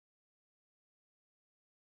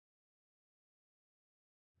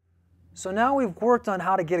So now we've worked on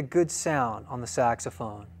how to get a good sound on the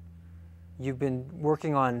saxophone. You've been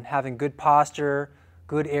working on having good posture,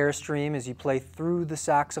 good airstream as you play through the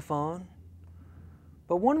saxophone.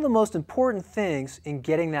 But one of the most important things in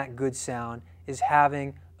getting that good sound is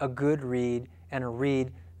having a good reed and a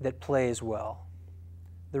reed that plays well.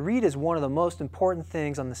 The reed is one of the most important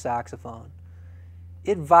things on the saxophone.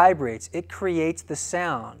 It vibrates, it creates the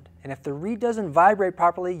sound, and if the reed doesn't vibrate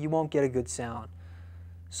properly, you won't get a good sound.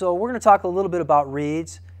 So we're going to talk a little bit about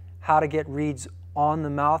reeds, how to get reeds on the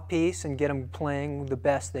mouthpiece and get them playing the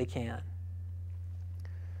best they can.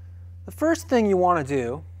 The first thing you want to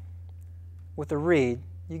do with a reed,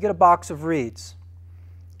 you get a box of reeds.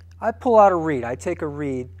 I pull out a reed. I take a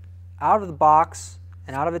reed out of the box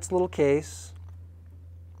and out of its little case.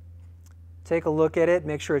 Take a look at it,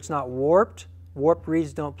 make sure it's not warped. Warped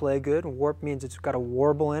reeds don't play good. Warp means it's got a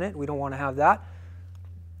warble in it. We don't want to have that.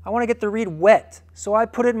 I want to get the reed wet, so I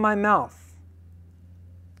put it in my mouth.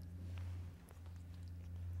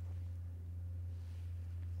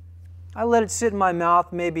 I let it sit in my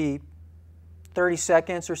mouth maybe 30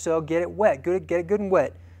 seconds or so, get it wet, get it good and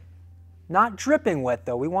wet. Not dripping wet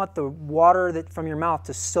though. We want the water from your mouth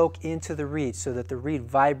to soak into the reed so that the reed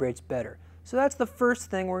vibrates better. So that's the first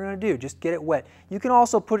thing we're going to do, just get it wet. You can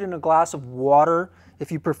also put it in a glass of water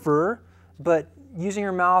if you prefer, but using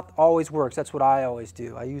your mouth always works. That's what I always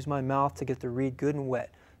do. I use my mouth to get the reed good and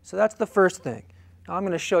wet. So that's the first thing. Now I'm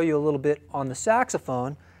going to show you a little bit on the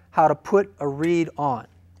saxophone how to put a reed on.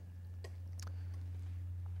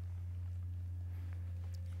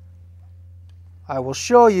 I will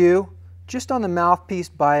show you just on the mouthpiece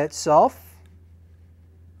by itself.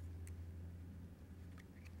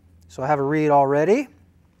 So I have a reed already.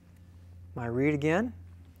 My reed again.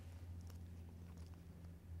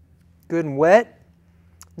 Good and wet.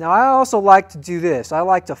 Now I also like to do this. I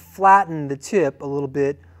like to flatten the tip a little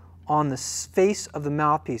bit on the face of the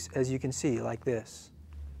mouthpiece, as you can see, like this.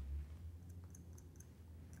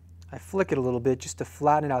 I flick it a little bit just to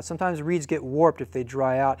flatten it out. Sometimes reeds get warped if they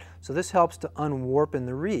dry out, so this helps to unwarpen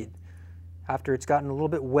the reed after it's gotten a little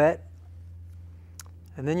bit wet.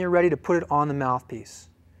 And then you're ready to put it on the mouthpiece.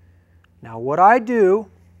 Now what I do,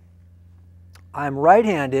 I'm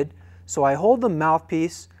right-handed, so I hold the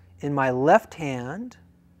mouthpiece in my left hand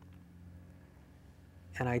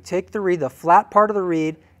and I take the reed, the flat part of the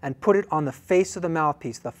reed, and put it on the face of the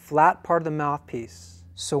mouthpiece, the flat part of the mouthpiece.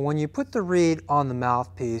 So when you put the reed on the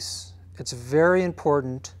mouthpiece, it's very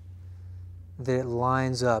important that it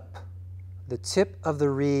lines up. The tip of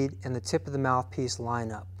the reed and the tip of the mouthpiece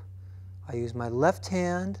line up. I use my left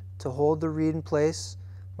hand to hold the reed in place.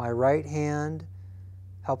 My right hand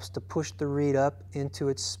helps to push the reed up into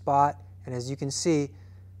its spot. And as you can see,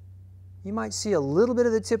 you might see a little bit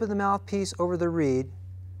of the tip of the mouthpiece over the reed.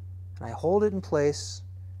 And I hold it in place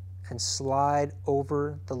and slide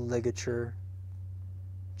over the ligature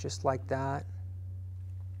just like that,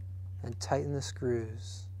 and tighten the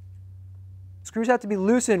screws. Screws have to be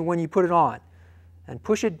loosened when you put it on, and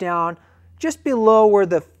push it down just below where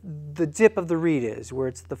the dip of the reed is, where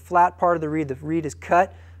it's the flat part of the reed is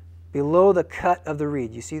cut, below the cut of the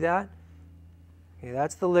reed. You see that? Okay,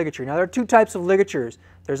 that's the ligature. Now there are two types of ligatures.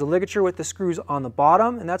 There's a ligature with the screws on the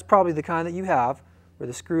bottom, and that's probably the kind that you have, where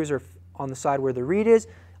the screws are on the side where the reed is.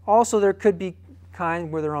 Also there could be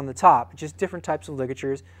kind where they're on the top, just different types of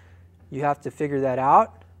ligatures. You have to figure that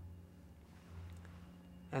out.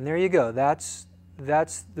 And there you go. That's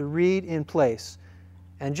the reed in place.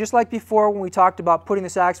 And just like before when we talked about putting the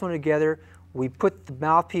saxophone together, we put the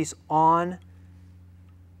mouthpiece on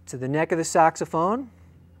to the neck of the saxophone.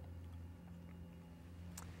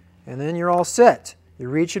 And then you're all set. Your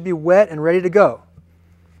reed should be wet and ready to go.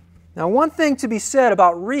 Now one thing to be said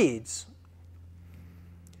about reeds,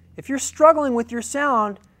 if you're struggling with your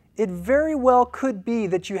sound, it very well could be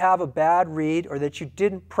that you have a bad reed or that you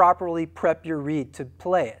didn't properly prep your reed to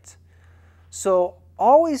play it. So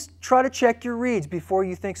always try to check your reeds before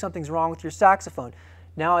you think something's wrong with your saxophone.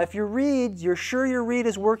 Now if you're sure your reed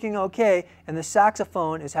is working okay and the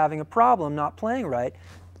saxophone is having a problem, not playing right,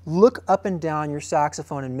 look up and down your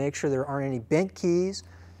saxophone and make sure there aren't any bent keys.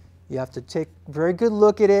 You have to take a very good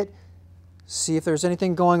look at it, see if there's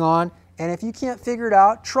anything going on. And if you can't figure it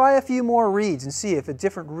out, try a few more reeds and see if a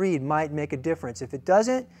different reed might make a difference. If it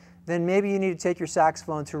doesn't, then maybe you need to take your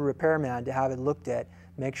saxophone to a repairman to have it looked at,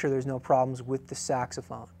 make sure there's no problems with the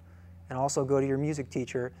saxophone. And also go to your music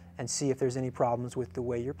teacher and see if there's any problems with the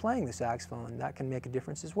way you're playing the saxophone. That can make a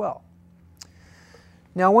difference as well.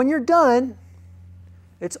 Now when you're done,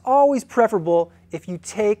 it's always preferable if you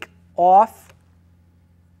take off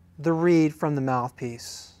the reed from the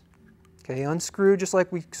mouthpiece. Okay, unscrew just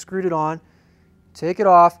like we screwed it on, take it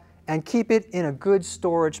off, and keep it in a good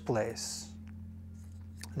storage place.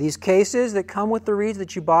 These cases that come with the reeds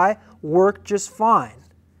that you buy work just fine.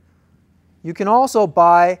 You can also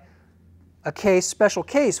buy a special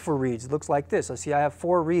case for reeds. It looks like this. I see I have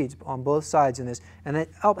 4 reeds on both sides in this, and it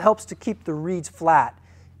helps to keep the reeds flat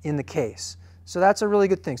in the case. So that's a really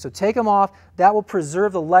good thing. So take them off. That will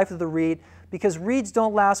preserve the life of the reed, because reeds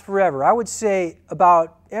don't last forever. I would say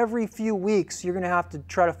about every few weeks you're going to have to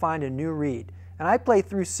try to find a new reed. And I play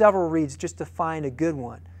through several reeds just to find a good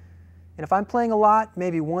one. And if I'm playing a lot,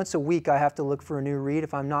 maybe once a week I have to look for a new reed.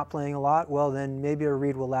 If I'm not playing a lot, well then maybe a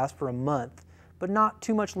reed will last for a month, but not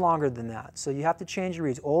too much longer than that. So you have to change your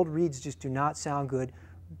reeds. Old reeds just do not sound good.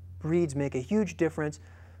 Reeds make a huge difference.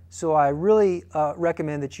 So I really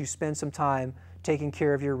recommend that you spend some time taking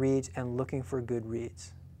care of your reeds and looking for good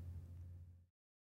reeds.